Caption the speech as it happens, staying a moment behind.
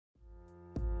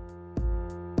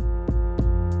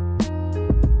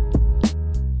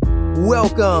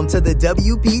Welcome to the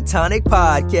WP Tonic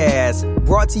Podcast,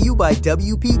 brought to you by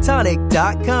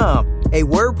WPTonic.com, a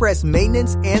WordPress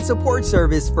maintenance and support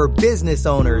service for business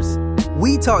owners.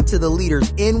 We talk to the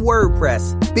leaders in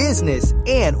WordPress, business,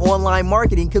 and online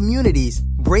marketing communities,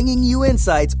 bringing you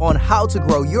insights on how to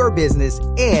grow your business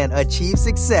and achieve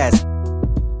success.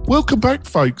 Welcome back,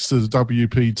 folks, to the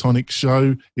WP Tonic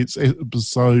Show. It's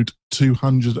episode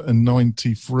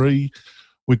 293.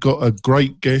 We've got a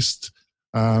great guest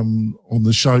on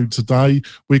the show today.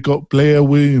 We've got Blair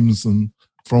Williamson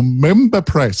from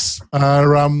MemberPress.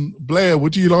 Blair,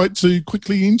 would you like to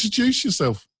quickly introduce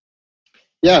yourself?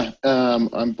 Yeah,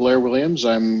 I'm Blair Williams.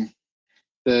 I'm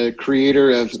the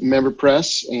creator of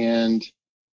MemberPress and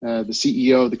the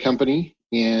CEO of the company.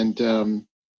 And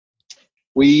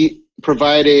we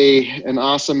provide an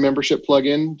awesome membership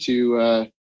plugin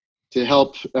to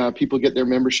help people get their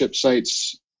membership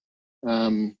sites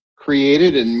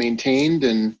created and maintained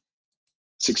and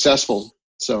successful.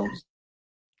 So,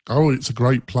 it's a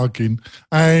great plugin.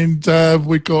 And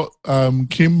we've got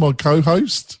Kim, my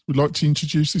co-host. Would you like to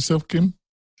introduce yourself, Kim?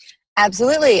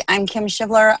 Absolutely. I'm Kim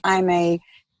Shivler. I'm a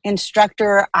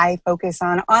instructor. I focus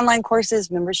on online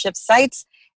courses, membership sites,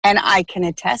 and I can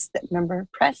attest that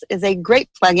MemberPress is a great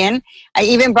plugin. I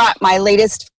even brought my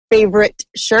latest favorite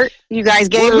shirt you guys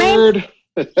gave me.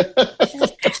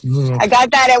 I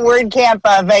got that at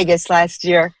WordCamp Vegas last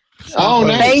year. Oh,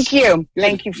 nice. Thank you. Good.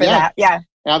 Thank you for that. Yeah.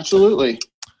 Absolutely.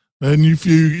 And if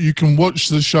you can watch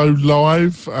the show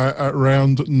live at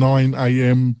around 9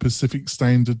 a.m. Pacific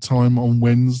Standard Time on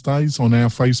Wednesdays on our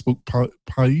Facebook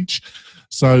page.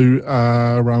 So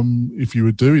if you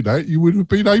were doing that, you would have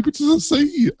been able to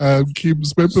see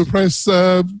Kim's MemberPress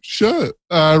shirt.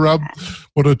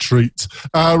 What a treat.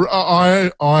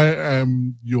 I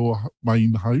am your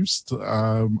main host.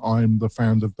 I'm the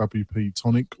founder of WP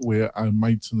Tonic. We're a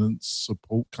maintenance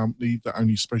support company that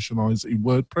only specialise in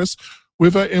WordPress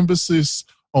with an emphasis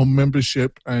on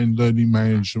membership and learning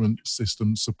management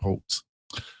system support.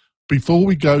 Before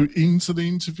we go into the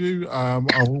interview, I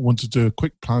want to do a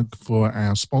quick plug for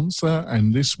our sponsor.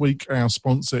 And this week, our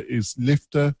sponsor is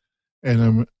Lifter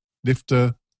NMS.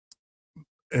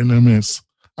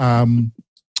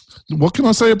 What can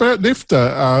I say about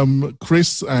Lifter?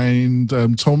 Chris and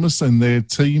Thomas and their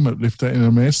team at Lifter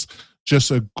NMS, just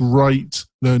a great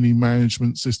learning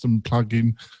management system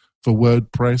plugin for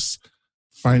WordPress.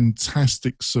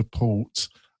 Fantastic support.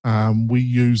 We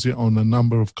use it on a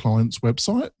number of clients'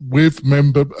 website with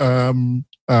member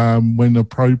when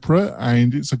appropriate,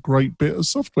 and it's a great bit of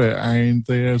software, and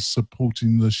they're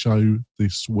supporting the show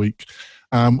this week.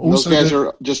 Those guys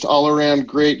are just all around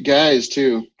great guys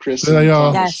too, Chris. They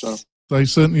are. Yes. So. They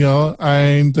certainly are,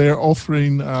 and they're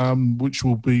offering, which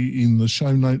will be in the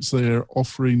show notes, they're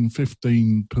offering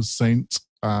 15%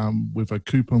 with a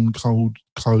coupon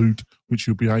code, which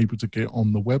you'll be able to get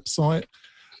on the website.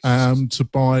 To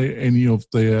buy any of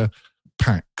their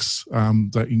packs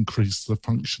that increase the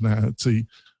functionality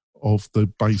of the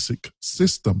basic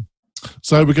system.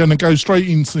 So we're going to go straight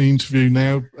into the interview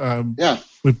now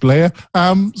with Blair.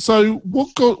 So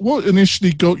what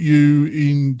initially got you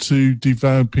into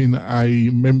developing a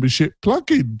membership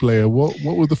plugin, Blair? What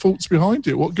were the thoughts behind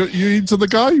it? What got you into the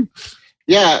game?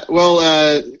 Yeah, well,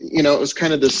 it was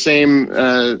kind of the same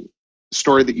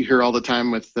story that you hear all the time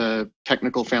with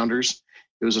technical founders.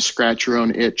 It was a scratch your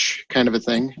own itch kind of a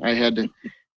thing. I'd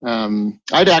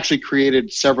actually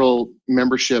created several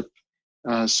membership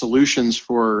solutions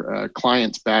for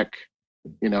clients back,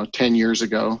 10 years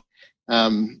ago.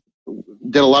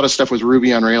 Did a lot of stuff with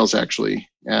Ruby on Rails actually,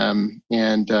 and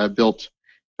built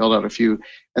out a few.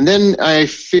 And then I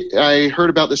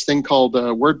heard about this thing called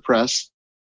WordPress,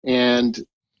 and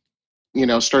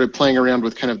started playing around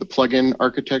with kind of the plugin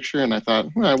architecture. And I thought,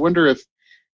 I wonder if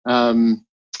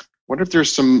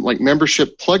there's some like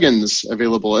membership plugins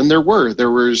available, and there were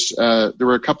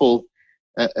a couple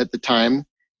at the time,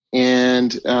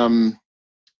 and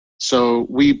so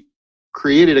we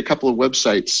created a couple of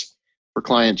websites for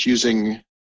clients using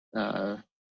the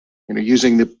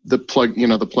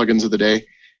plugins of the day,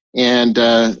 and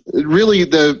really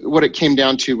what it came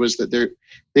down to was that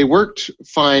they worked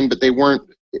fine, but they weren't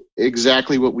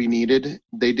exactly what we needed.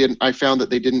 I found that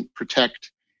they didn't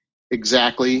protect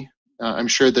exactly. I'm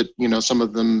sure that some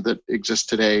of them that exist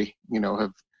today,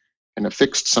 have kind of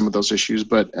fixed some of those issues,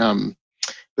 but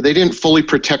they didn't fully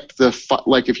protect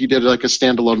like if you did like a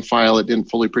standalone file, it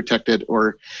didn't fully protect it,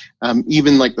 or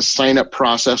even like the sign up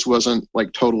process wasn't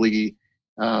like totally.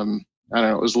 I don't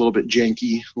know. It was a little bit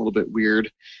janky, a little bit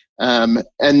weird, and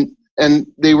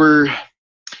they were,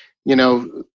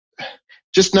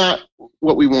 just not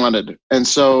what we wanted. And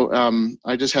so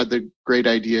I just had the great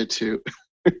idea to,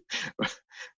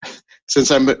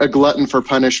 since I'm a glutton for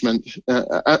punishment,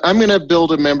 I'm going to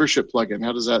build a membership plugin.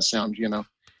 How does that sound?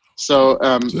 So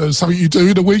something you do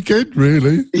in a weekend,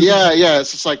 really? Yeah.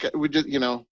 It's just like we did,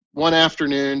 one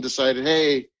afternoon decided,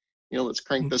 hey, let's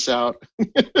crank this out.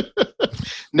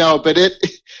 No, but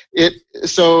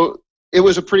so it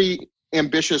was a pretty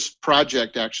ambitious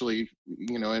project, actually.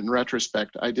 In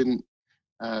retrospect, I don't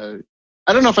know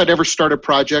if I'd ever start a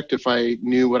project if I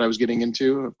knew what I was getting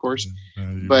into, of course.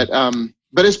 But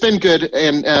it's been good,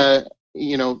 and the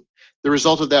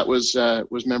result of that was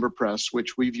MemberPress,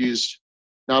 which we've used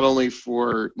not only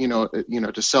for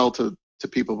to sell to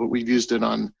people, but we've used it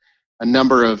on a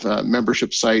number of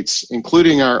membership sites,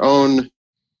 including our own.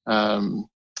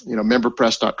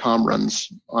 MemberPress.com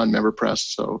runs on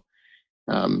MemberPress, so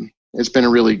it's been a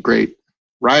really great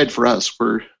ride for us.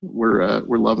 We're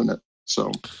loving it.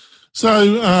 So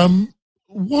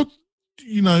what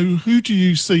who do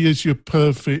you see as your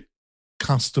perfect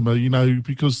customer?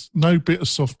 Because no bit of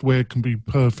software can be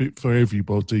perfect for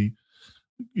everybody.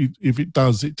 If it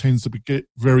does, it tends to get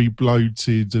very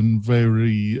bloated and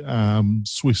very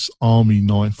Swiss Army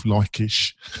knife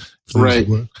like-ish. Right.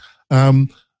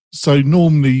 So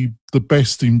normally the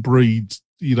best in breed,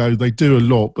 they do a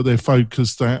lot, but they're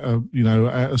focused at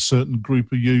a certain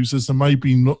group of users, and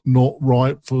maybe not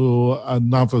right for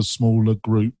another smaller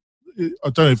group. I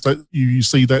don't know if that you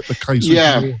see that the case.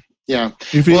 Yeah.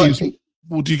 If it is,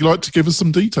 would you like to give us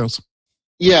some details?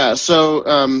 Yeah.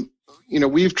 So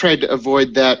we've tried to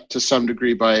avoid that to some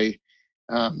degree by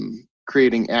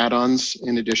creating add-ons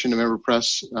in addition to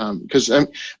MemberPress, because a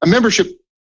membership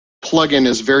plugin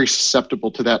is very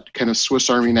susceptible to that kind of Swiss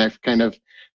Army knife kind of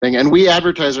thing, and we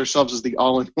advertise ourselves as the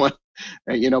all-in-one,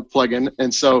 plugin,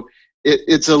 and so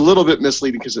it's a little bit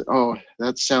misleading because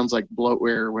that sounds like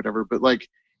bloatware or whatever. But like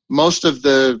most of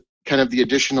the kind of the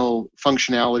additional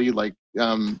functionality, like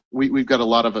we've got a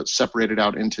lot of it separated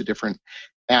out into different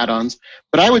add-ons.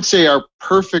 But I would say our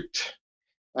perfect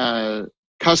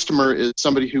customer is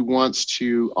somebody who wants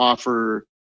to offer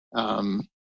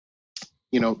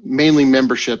mainly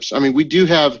memberships. I mean, we do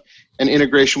have an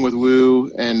integration with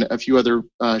Woo and a few other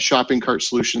shopping cart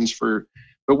solutions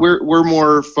but we're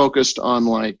more focused on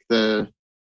like the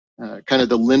kind of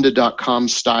the lynda.com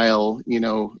style,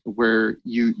 where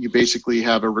you basically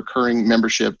have a recurring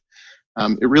membership.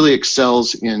 It really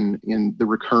excels in the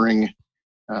recurring,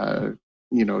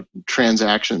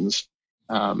 transactions.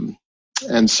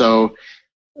 And so,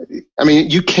 I mean,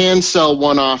 you can sell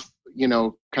one-off,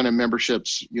 kind of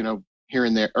memberships, here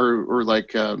and there, or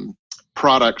like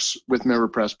products with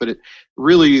MemberPress, but it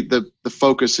really the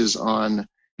focus is on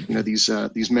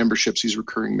these memberships, these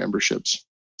recurring memberships.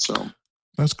 So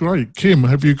that's great. Kim,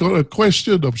 have you got a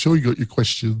question? I'm sure you got your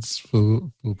questions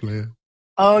for Blair.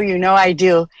 Oh, I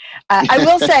do. I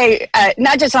will say,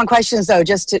 not just on questions though,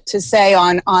 just to say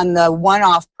on the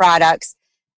one-off products,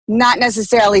 not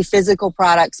necessarily physical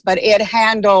products, but it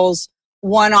handles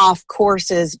one-off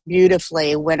courses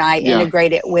beautifully when I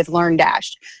integrate it with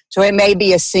LearnDash. So it may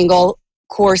be a single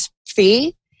course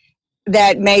fee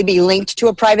that may be linked to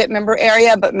a private member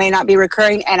area, but may not be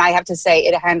recurring. And I have to say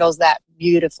it handles that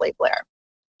beautifully, Blair.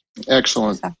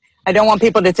 Excellent. So I don't want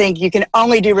people to think you can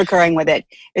only do recurring with it,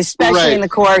 especially in the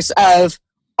course of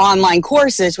online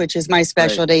courses, which is my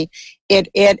specialty. Right.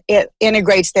 It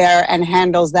integrates there and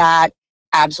handles that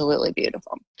absolutely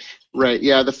beautiful. Right.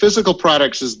 Yeah. The physical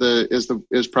products is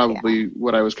probably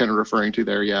what I was kind of referring to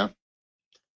there. Yeah.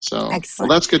 So excellent.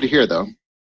 Well, that's good to hear, though.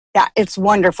 Yeah, it's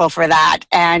wonderful for that,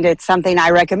 and it's something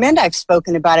I recommend. I've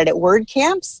spoken about it at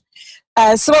WordCamps.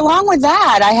 So along with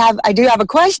that, I do have a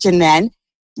question then.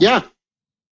 Yeah.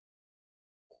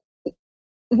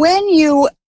 When you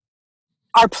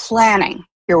are planning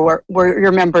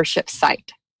your membership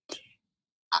site,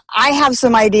 I have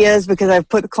some ideas because I've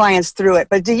put clients through it,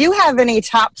 but do you have any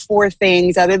top 4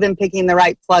 things other than picking the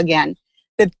right plugin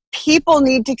that people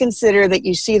need to consider that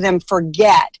you see them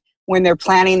forget when they're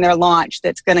planning their launch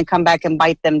that's going to come back and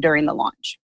bite them during the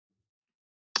launch?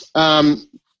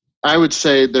 I would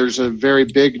say there's a very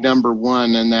big number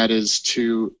one, and that is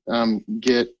to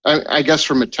get, I guess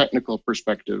from a technical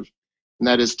perspective, and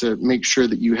that is to make sure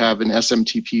that you have an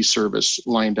SMTP service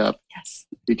lined up. Yes.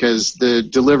 Because the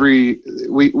delivery,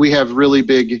 we have really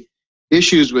big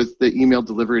issues with the email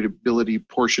deliverability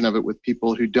portion of it with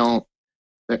people who don't,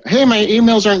 hey, my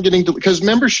emails aren't getting, because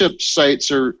membership sites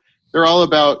they're all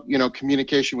about,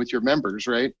 communication with your members,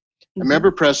 right? Mm-hmm. And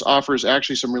MemberPress offers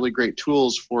actually some really great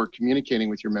tools for communicating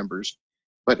with your members.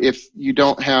 But if you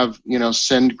don't have,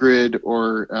 SendGrid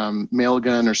or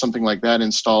Mailgun or something like that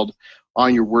installed,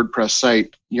 on your WordPress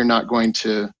site, you're not going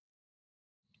to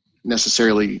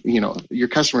necessarily, your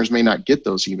customers may not get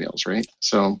those emails, right?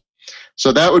 So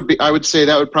that would be, I would say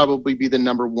that would probably be the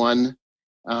number one.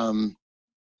 And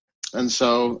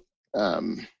so,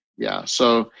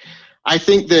 so I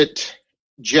think that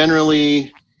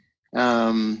generally,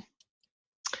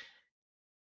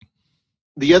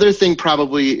 the other thing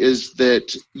probably is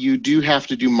that you do have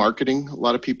to do marketing. A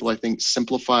lot of people, I think,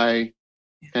 simplify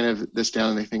kind of this down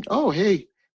and they think, oh, hey,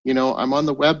 I'm on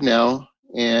the web now,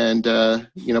 and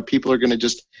people are going to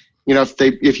just,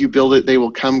 if you build it, they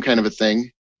will come, kind of a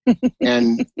thing.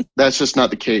 And that's just not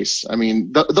the case. I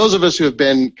mean, those of us who have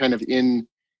been kind of in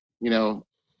the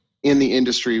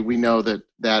industry, we know that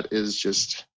that is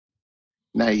just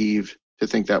naive to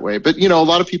think that way. But a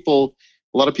lot of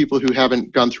people who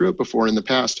haven't gone through it before in the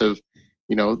past have,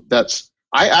 that's,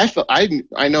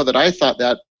 I know that I thought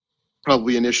that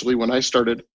probably initially when I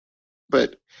started,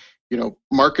 but,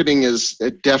 marketing is a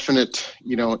definite,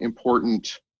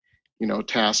 important,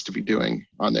 task to be doing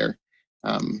on there.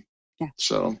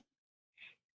 So.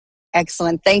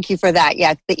 Excellent. Thank you for that.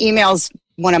 Yeah. The email's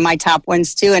one of my top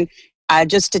ones too. And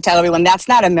just to tell everyone, that's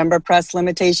not a MemberPress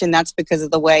limitation. That's because of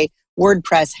the way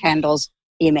WordPress handles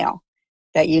email.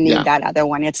 That you need that other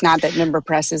one. It's not that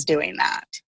MemberPress is doing that.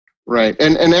 Right.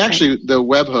 And actually the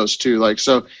web host too. Like,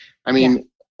 so, I mean,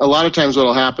 a lot of times what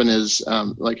will happen is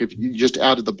like if you just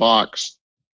added the box,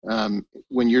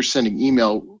 when you're sending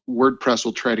email, WordPress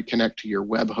will try to connect to your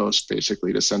web host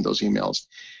basically to send those emails.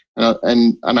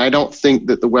 And I don't think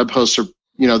that the web hosts are,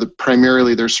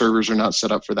 primarily their servers are not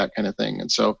set up for that kind of thing. And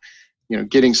so,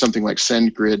 getting something like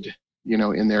SendGrid,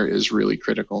 in there is really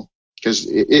critical. Because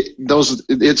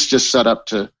it's just set up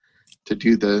to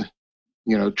do the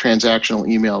transactional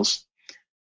emails.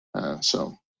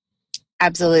 So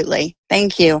absolutely,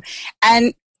 thank you.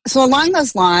 And so along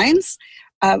those lines,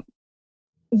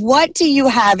 what do you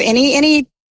have? Any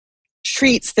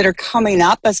treats that are coming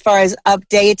up as far as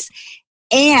updates?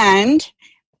 And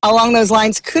along those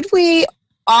lines, could we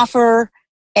offer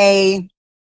a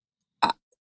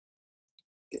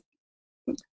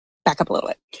back up a little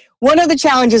bit? One of the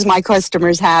challenges my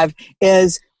customers have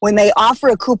is when they offer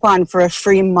a coupon for a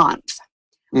free month.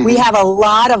 Mm-hmm. We have a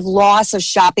lot of loss of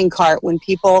shopping cart when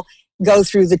people go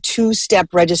through the 2-step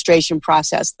registration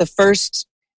process. The first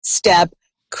step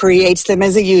creates them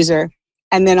as a user,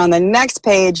 and then on the next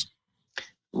page,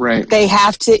 they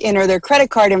have to enter their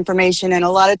credit card information, and a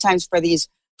lot of times for these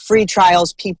free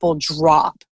trials, people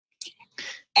drop.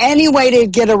 Any way to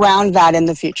get around that in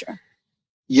the future?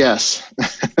 Yes.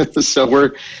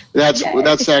 So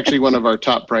that's actually one of our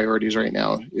top priorities right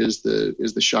now is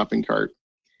the shopping cart.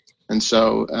 And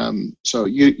so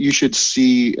you should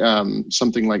see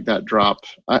something like that drop.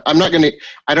 I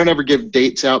don't ever give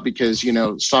dates out because,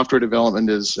 software development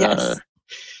is,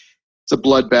 it's a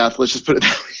bloodbath. Let's just put it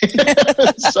that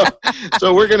way. So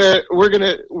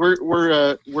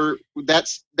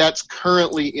that's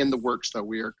currently in the works though.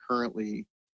 We are currently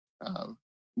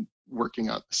working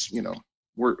on this,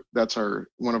 that's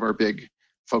one of our big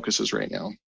focuses right now.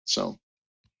 So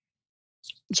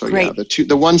great. Yeah,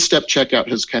 the one-step checkout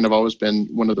has kind of always been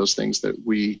one of those things that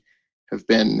we have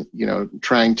been,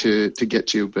 trying to get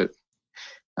to, but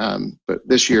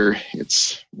this year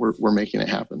we're making it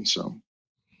happen. So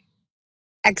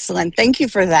excellent. Thank you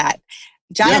for that.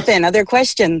 Jonathan, other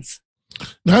questions?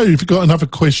 No, you've got another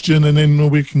question and then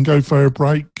we can go for a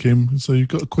break, Kim. So you've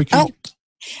got a quickie?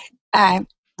 I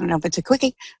don't know if it's a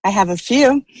quickie. I have a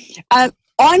few.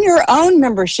 On your own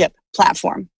membership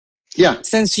platform. Yeah.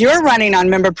 Since you're running on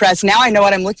MemberPress, now I know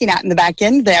what I'm looking at in the back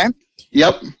end there.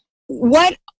 Yep.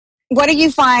 What do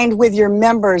you find with your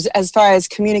members as far as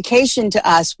communication to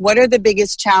us? What are the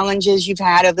biggest challenges you've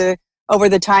had over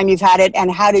the time you've had it,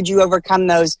 and how did you overcome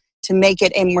those to make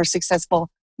it a more successful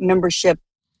membership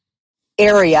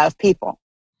area of people?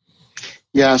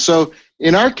 Yeah, so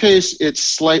in our case, it's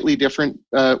slightly different.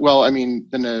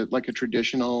 Than a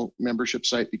traditional membership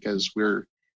site because we're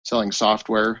selling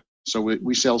software. So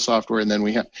we sell software, and then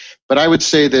but I would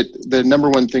say that the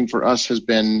number one thing for us has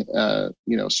been,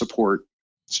 support.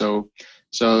 So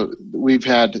we've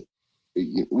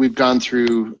gone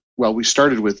through. Well, we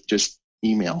started with just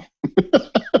email.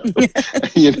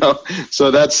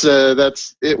 So that's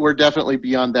it. We're definitely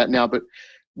beyond that now, but.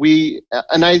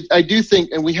 I do think,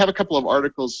 and we have a couple of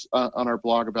articles on our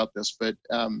blog about this, but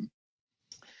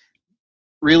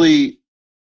really,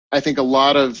 I think a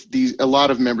lot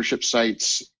of membership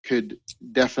sites could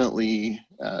definitely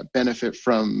benefit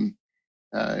from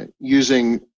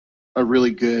using a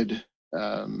really good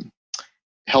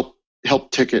help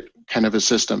ticket kind of a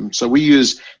system. So we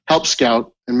use Help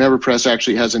Scout, and MemberPress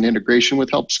actually has an integration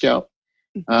with Help Scout.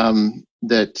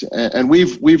 and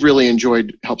we've really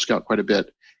enjoyed Help Scout quite a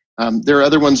bit. There are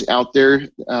other ones out there,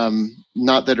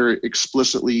 not that are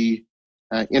explicitly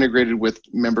integrated with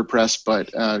MemberPress,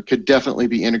 but could definitely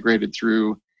be integrated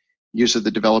through use of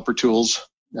the developer tools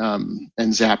and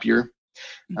Zapier.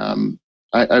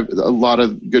 A lot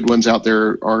of good ones out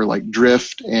there are like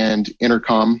Drift and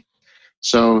Intercom.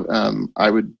 So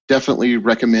I would definitely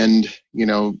recommend,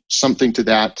 something to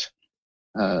that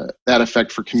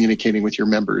effect for communicating with your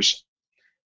members,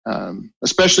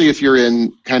 especially if you're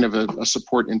in kind of a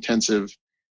support intensive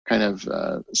kind of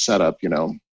setup,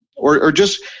 or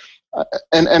just.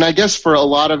 And I guess for a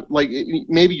lot of, like,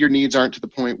 maybe your needs aren't to the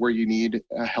point where you need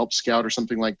a Help Scout or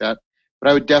something like that, but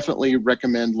I would definitely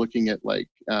recommend looking at like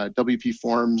WP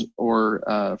Forms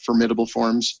or Formidable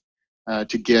Forms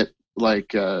to get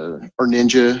like, or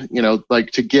Ninja,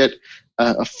 like to get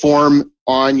a form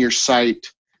on your site,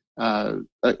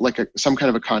 like some kind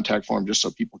of a contact form, just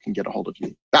so people can get a hold of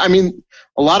you. I mean,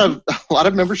 a lot of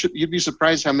membership, you'd be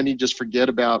surprised how many just forget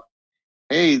about,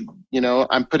 hey,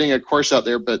 I'm putting a course out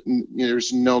there, but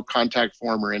there's no contact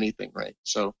form or anything, right?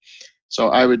 So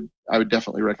I would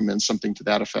definitely recommend something to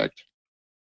that effect.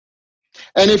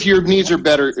 And if your needs are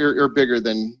better or bigger,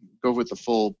 then go with the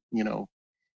full.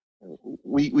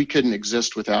 We couldn't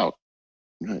exist without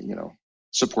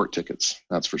support tickets.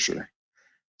 That's for sure.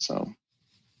 So.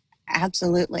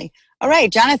 Absolutely. All right,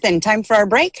 Jonathan, time for our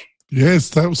break. Yes,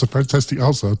 that was a fantastic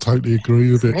answer. I totally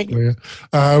agree with it, Blair.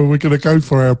 We're going to go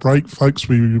for our break, folks.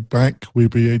 We'll be back. We'll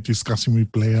be discussing with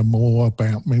Blair more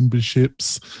about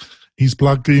memberships, his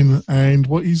plugin, and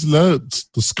what he's learnt,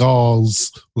 the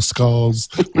scars. We'll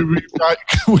be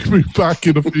back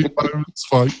in a few moments,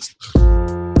 folks.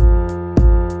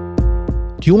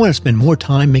 Do you want to spend more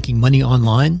time making money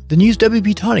online? Then use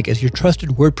WP Tonic as your trusted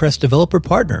WordPress developer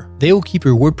partner. They will keep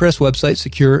your WordPress website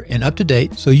secure and up to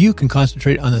date so you can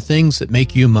concentrate on the things that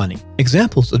make you money.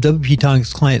 Examples of WP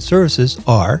Tonic's client services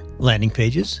are landing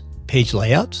pages, page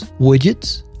layouts,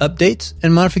 widgets, updates,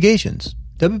 and modifications.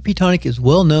 WP Tonic is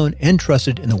well known and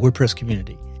trusted in the WordPress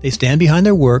community. They stand behind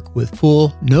their work with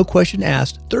full, no question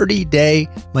asked, 30-day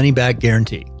money-back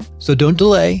guarantee. So don't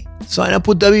delay. Sign up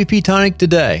with WP Tonic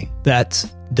today. That's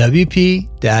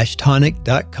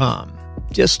WP-Tonic.com.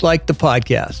 Just like the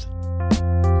podcast.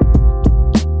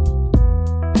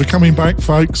 We're coming back,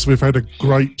 folks. We've had a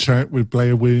great chat with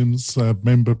Blair Williams,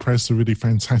 MemberPress, a really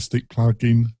fantastic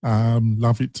plugin.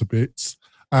 Love it to bits.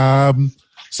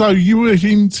 So you were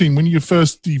hinting when you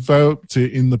first developed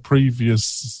it in the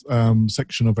previous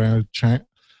section of our chat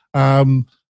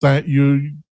that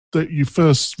you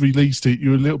first released it,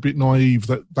 you were a little bit naive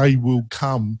that they will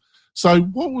come.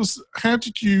 So how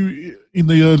did you, in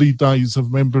the early days of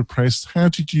MemberPress,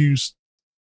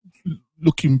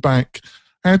 looking back,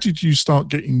 how did you start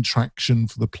getting traction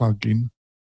for the plugin?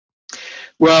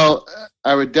 Well,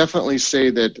 I would definitely say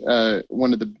that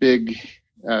one of the big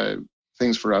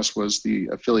things for us was the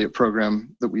affiliate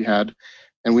program that we had,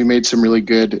 and we made some really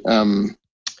good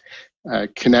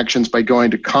connections by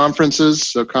going to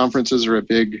conferences. So conferences are a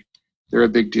big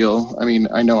deal. I mean,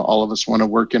 I know all of us want to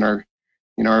work in our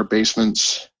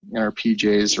basements, in our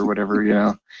PJs or whatever,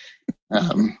 in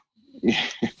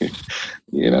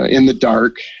the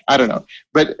dark. I don't know,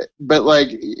 but like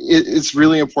it's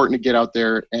really important to get out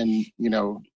there and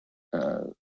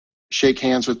shake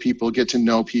hands with people, get to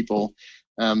know people.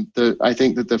 I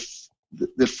think that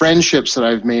the friendships that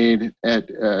I've made at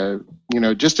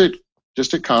just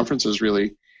at conferences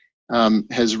really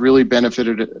has really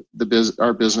benefited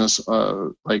our business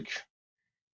like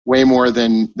way more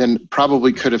than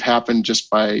probably could have happened just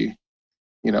by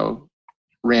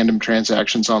random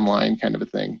transactions online kind of a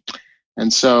thing.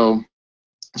 And so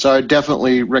I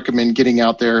definitely recommend getting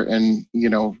out there and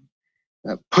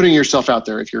putting yourself out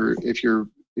there if you're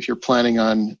planning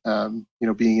on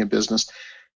being in business.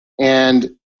 And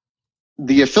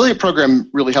the affiliate program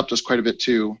really helped us quite a bit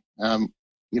too.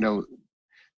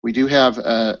 We do have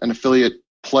an affiliate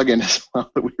plugin as well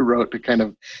that we wrote to kind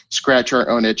of scratch our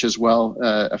own itch as well,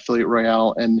 Affiliate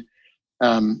Royale, and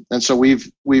so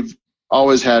we've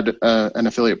always had an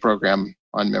affiliate program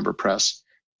on MemberPress,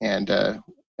 and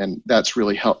that's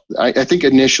really helped. I think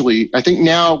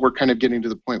now we're kind of getting to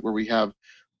the point where we have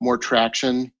more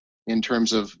traction in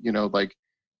terms of like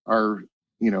our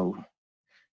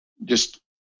just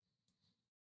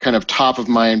kind of top of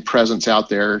mind presence out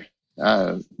there,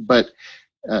 but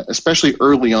especially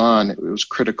early on, it was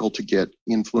critical to get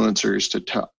influencers to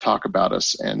talk about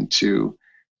us and to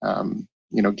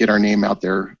get our name out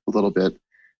there a little bit.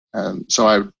 So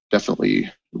I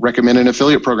definitely recommend an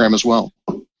affiliate program as well.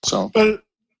 So, but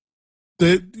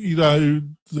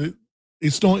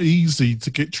it's not easy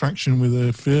to get traction with an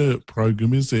affiliate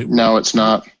program, is it? No, it's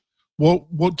not. What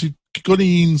got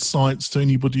any insights to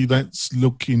anybody that's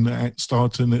looking at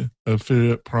starting an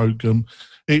affiliate program?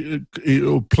 It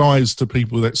applies to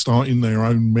people that start in their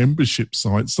own membership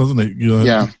sites, doesn't it?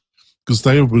 Yeah. Because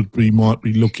they might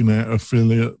be looking at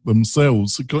affiliate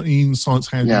themselves. Got any insights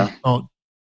how to start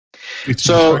getting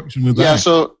traction with that? Yeah.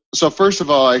 So first of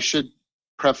all, I should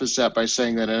preface that by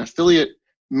saying that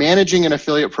managing an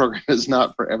affiliate program is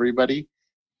not for everybody.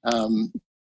 But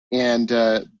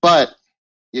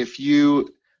if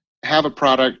you have a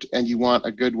product and you want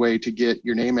a good way to get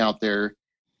your name out there,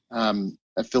 an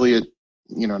affiliate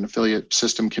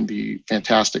system can be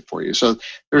fantastic for you. So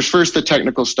there's first the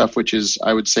technical stuff, which is,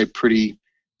 I would say, pretty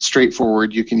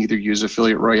straightforward. You can either use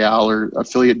Affiliate Royale or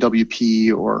Affiliate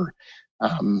WP or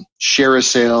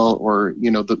ShareASale or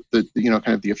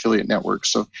kind of the affiliate network.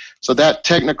 So that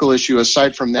technical issue.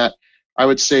 Aside from that, I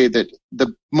would say that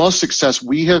the most success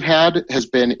we have had has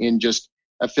been in just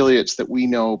affiliates that we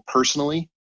know personally.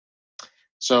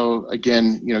 So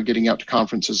again, getting out to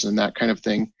conferences and that kind of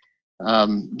thing.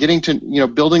 Getting to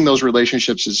building those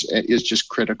relationships is just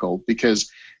critical, because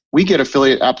we get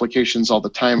affiliate applications all the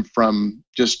time from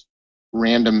just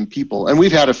random people, and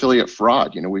we've had affiliate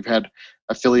fraud. We've had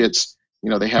affiliates.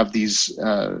 They have these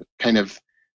kind of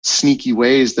sneaky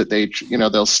ways that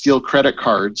they'll steal credit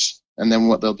cards, and then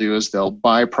what they'll do is they'll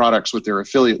buy products with their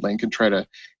affiliate link and try to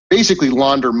basically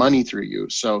launder money through you.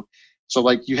 So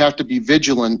like, you have to be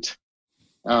vigilant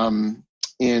in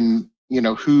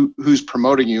who's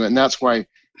promoting you, and that's why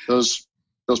those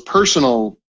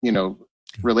personal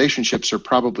relationships are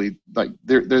probably like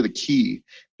they're the key,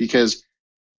 because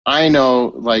I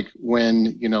know, like,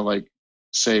 when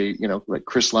say like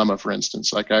Chris Lemma, for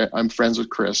instance, like I'm friends with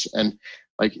Chris, and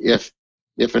like if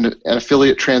an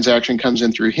affiliate transaction comes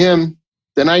in through him,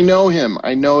 then I know him.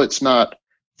 I know it's not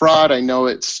fraud. I know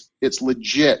it's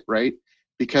legit, right?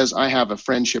 Because I have a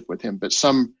friendship with him. But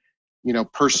some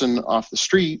person off the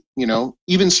street,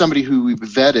 even somebody who we've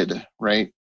vetted,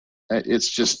 right? It's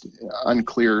just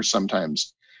unclear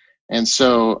sometimes. And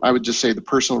so I would just say the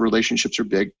personal relationships are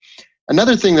big.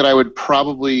 Another thing that I would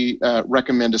probably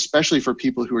recommend, especially for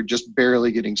people who are just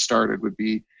barely getting started, would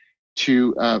be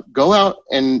to go out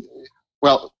and,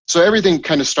 so everything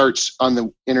kind of starts on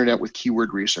the internet with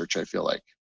keyword research, I feel like.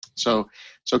 So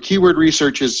keyword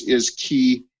research is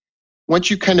key. Once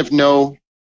you kind of know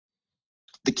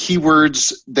the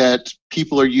keywords that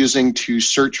people are using to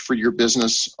search for your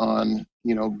business on,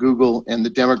 Google, and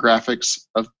the demographics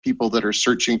of people that are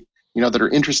searching, that are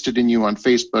interested in you on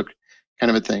Facebook, kind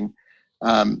of a thing,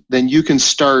 then you can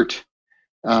start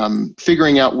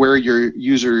figuring out where your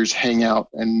users hang out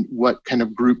and what kind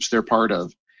of groups they're part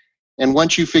of. And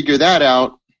once you figure that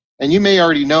out, and you may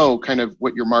already know kind of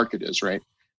what your market is, right?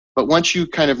 But once you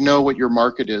kind of know what your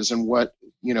market is and what,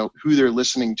 who they're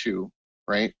listening to,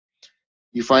 right?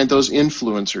 You find those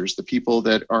influencers, the people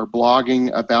that are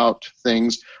blogging about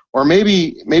things, or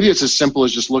maybe it's as simple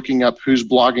as just looking up who's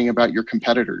blogging about your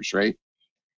competitors, right?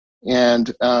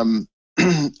 And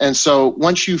and so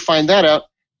once you find that out,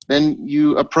 then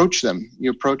you approach them.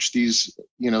 You approach these,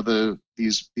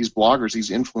 these bloggers, these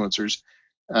influencers,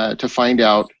 to find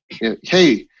out,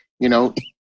 hey,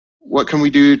 what can we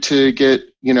do to get,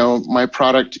 my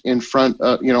product in front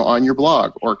of, on your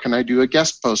blog, or can I do a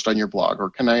guest post on your blog, or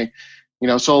can I,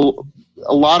 so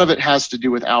a lot of it has to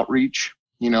do with outreach,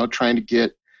 trying to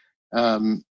get,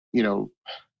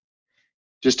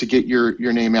 just to get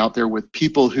your name out there with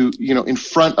people who, in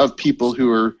front of people who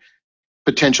are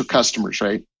potential customers,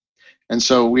 right? And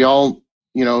so we all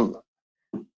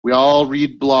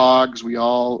read blogs, we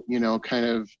all, kind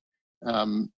of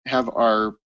have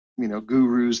our,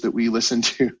 gurus that we listen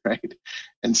to, right?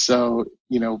 And so,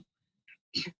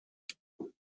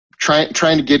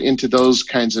 trying to get into those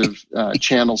kinds of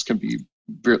channels can be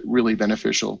really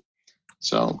beneficial.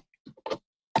 So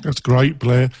that's great,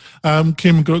 Blair.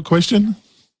 Kim, got a question?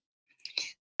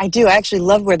 I do. I actually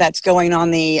love where that's going on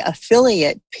the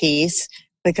affiliate piece,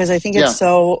 because I think it's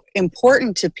so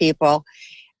important to people.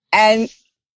 And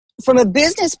from a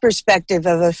business perspective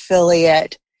of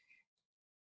affiliate,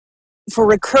 for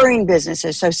recurring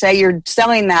businesses, so say you're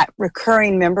selling that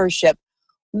recurring membership,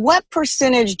 what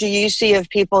percentage do you see of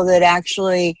people that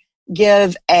actually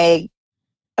give a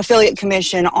affiliate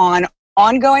commission on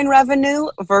ongoing revenue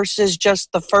versus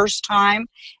just the first time,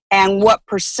 and what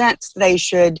percents they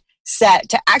should set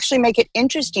to actually make it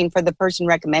interesting for the person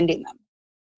recommending them?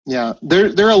 Yeah,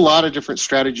 there are a lot of different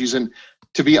strategies, and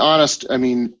to be honest, I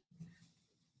mean,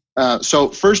 so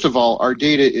first of all, our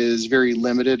data is very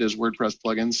limited as WordPress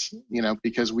plugins,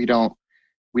 because we don't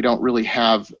we don't really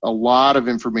have a lot of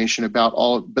information about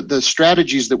but the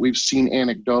strategies that we've seen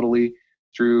anecdotally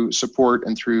through support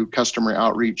and through customer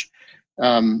outreach.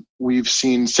 We've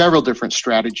seen several different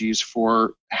strategies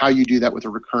for how you do that with a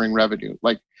recurring revenue.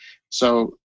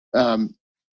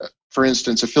 For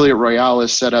instance, Affiliate Royale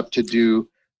is set up to do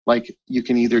you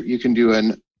can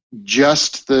do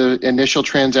just the initial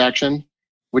transaction,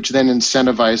 which then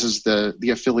incentivizes the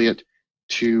affiliate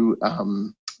to,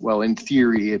 in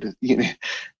theory,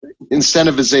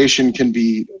 incentivization can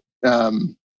be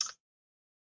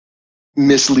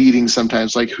misleading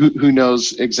sometimes. Who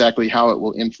knows exactly how it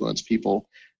will influence people.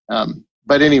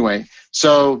 But anyway,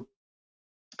 so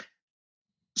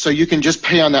you can just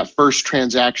pay on that first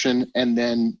transaction and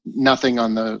then nothing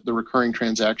on the recurring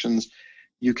transactions.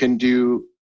 You can do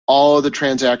all of the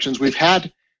transactions we've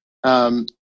had.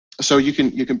 So you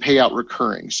can pay out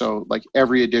recurring. So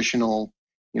every additional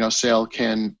sale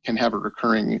can have a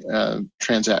recurring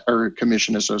or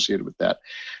commission associated with that.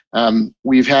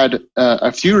 We've had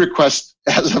a few requests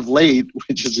as of late,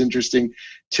 which is interesting,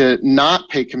 to not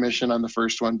pay commission on the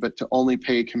first one, but to only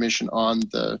pay commission on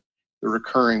the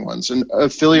recurring ones. And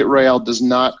Affiliate Royale does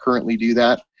not currently do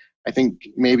that. I think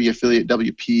maybe Affiliate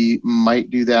WP might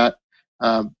do that.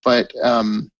 But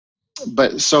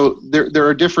so there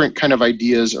are different kind of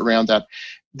ideas around that.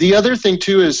 The other thing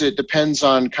too is it depends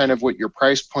on kind of what your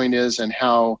price point is and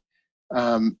how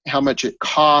much it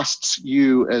costs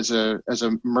you as a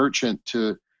merchant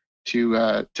to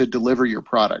deliver your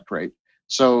product, right?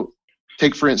 So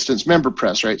take for instance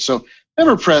MemberPress, right? So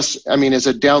MemberPress, is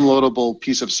a downloadable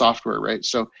piece of software, right?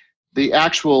 So the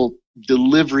actual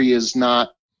delivery is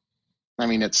not,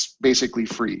 it's basically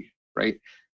free, right?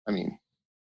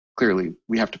 Clearly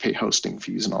we have to pay hosting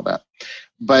fees and all that,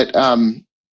 but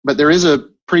there is a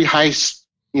pretty high,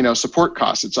 support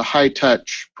cost. It's a high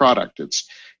touch product. It's,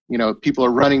 people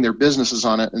are running their businesses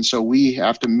on it. And so we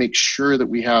have to make sure that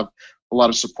we have a lot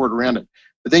of support around it.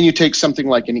 But then you take something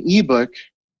like an ebook,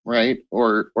 right?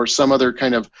 Or some other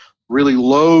kind of really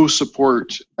low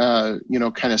support, kind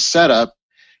of setup.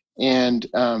 And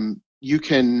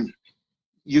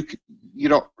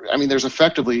there's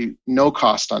effectively no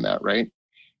cost on that, right?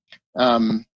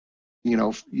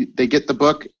 They get the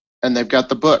book and they've got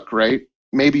the book, right?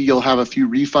 Maybe you'll have a few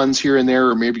refunds here and there,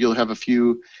 or maybe you'll have a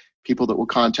few people that will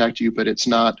contact you, but it's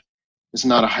not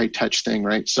a high touch thing,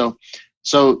 right? So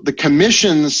the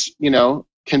commissions,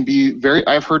 can be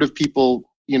I've heard of people,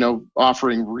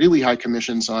 offering really high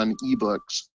commissions on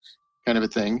ebooks kind of a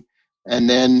thing. And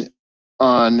then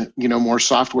on, more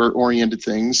software oriented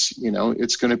things,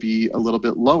 it's going to be a little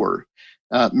bit lower.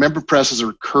 MemberPress is a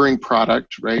recurring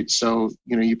product, right? So,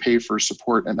 you pay for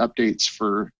support and updates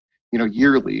for,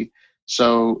 yearly.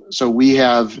 So we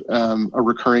have a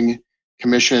recurring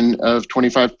commission of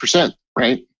 25%,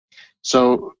 right?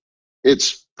 So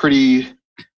it's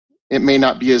it may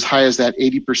not be as high as that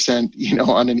 80%,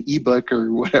 on an ebook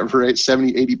or whatever, right?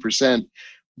 70, 80%,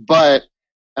 but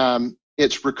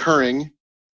it's recurring.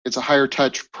 It's a higher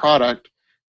touch product.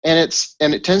 And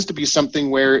it tends to be something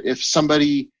where if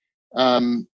somebody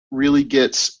really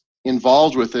gets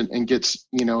involved with it and gets,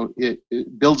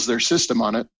 it builds their system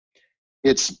on it,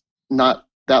 it's not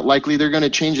that likely they're going to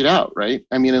change it out, right?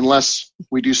 Unless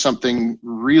we do something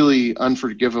really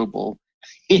unforgivable,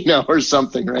 or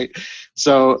something, right?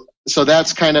 So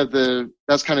that's kind of the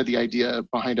idea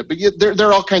behind it. But there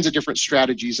are all kinds of different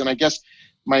strategies, and I guess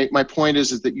my point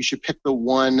is that you should pick the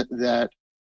one that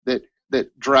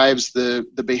drives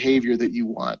the behavior that you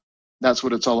want. That's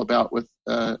what it's all about with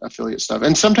affiliate stuff.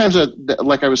 And sometimes,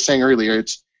 like I was saying earlier,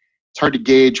 it's hard to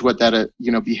gauge what that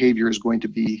behavior is going to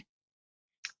be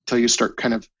until you start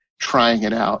kind of trying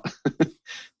it out.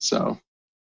 So,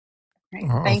 great.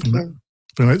 Thank you.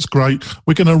 That's great.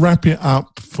 We're going to wrap it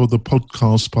up for the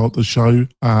podcast part of the show.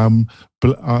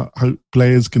 But I hope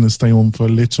Blair's going to stay on for a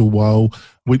little while,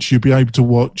 which you'll be able to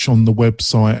watch on the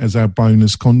website as our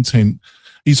bonus content.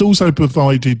 He's also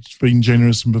been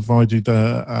generous and provided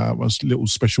a little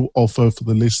special offer for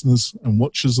the listeners and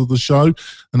watchers of the show,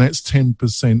 and that's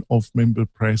 10% off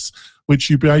MemberPress,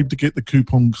 which you'll be able to get the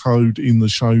coupon code in the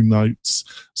show notes.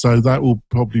 So that will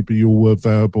probably be all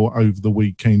available over the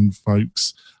weekend,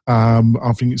 folks.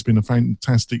 I think it's been a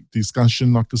fantastic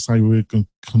discussion. Like I say, we're going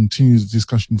to continue the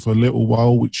discussion for a little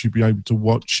while, which you'll be able to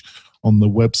watch on the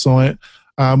website.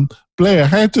 Blair,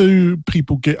 how do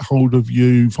people get hold of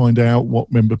you, find out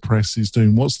what MemberPress is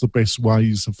doing? What's the best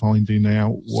ways of finding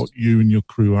out what you and your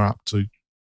crew are up to?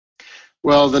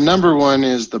 Well, the number one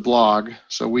is the blog.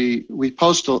 So we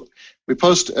post at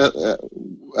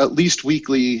least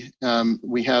weekly.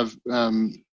 We have,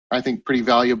 I think, pretty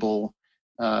valuable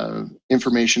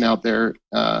information out there.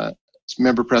 It's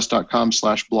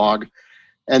memberpress.com/blog.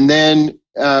 And then,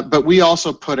 but we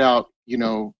also put out,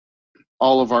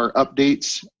 all of our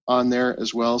updates on there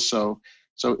as well. So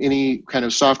any kind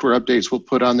of software updates we'll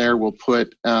put on there. We'll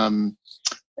put,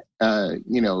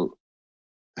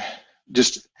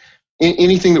 just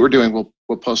anything that we're doing,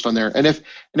 we'll post on there. And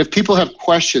if people have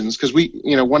questions, because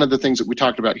one of the things that we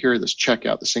talked about here, this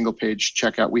checkout, the single page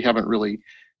checkout, we haven't really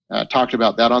talked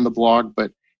about that on the blog,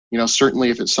 but certainly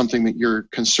if it's something that you're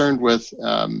concerned with,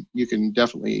 you can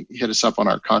definitely hit us up on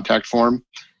our contact form.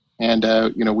 And,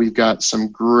 we've got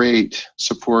some great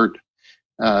support,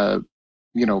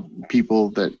 people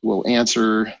that will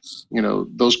answer,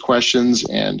 those questions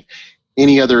and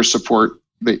any other support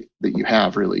that you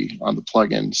have really on the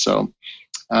plugin. So,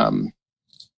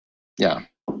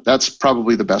 that's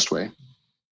probably the best way.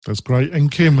 That's great.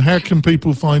 And Kim, how can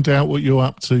people find out what you're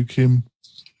up to, Kim?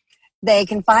 They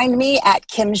can find me at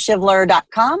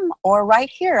kimshivler.com or right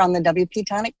here on the WP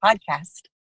Tonic podcast.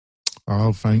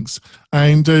 Oh, thanks.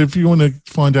 And if you want to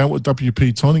find out what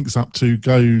WP Tonic's up to,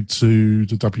 go to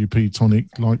the WP Tonic.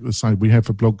 Like I say, we have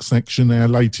a blog section. Our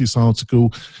latest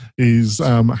article is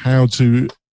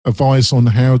advice on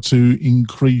how to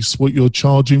increase what you're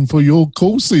charging for your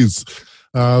courses.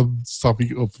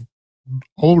 Something of,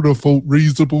 I would have thought,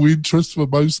 reasonable interest for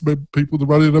most people that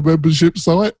run in a membership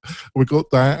site. We got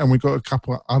that, and we got a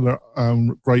couple of other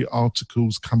great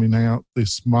articles coming out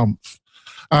this month.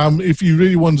 If you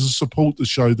really want to support the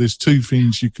show, there's two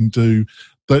things you can do.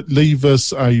 That leave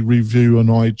us a review on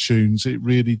iTunes. It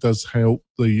really does help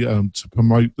to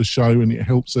promote the show, and it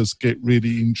helps us get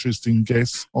really interesting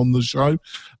guests on the show.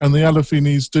 And the other thing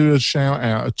is do a shout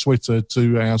out at Twitter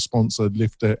to our sponsor,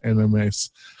 Lifter NMS.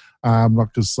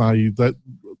 Like I say, that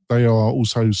they are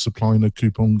also supplying a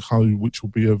coupon code which will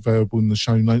be available in the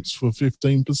show notes for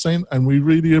 15%, and we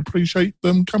really appreciate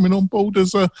them coming on board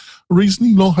as a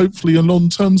reasonably, hopefully a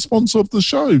long-term sponsor of the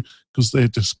show, because they're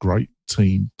just great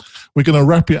team. We're going to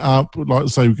wrap it up. Like I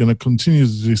say, we're going to continue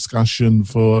the discussion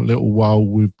for a little while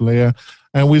with Blair,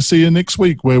 and we'll see you next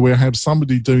week where we'll have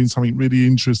somebody doing something really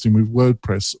interesting with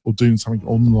WordPress or doing something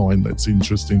online that's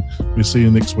interesting. We'll see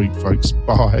you next week, folks.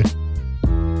 Bye.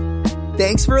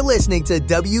 Thanks for listening to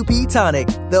WP Tonic,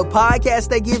 the podcast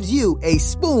that gives you a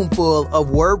spoonful of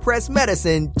WordPress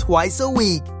medicine twice a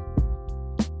week.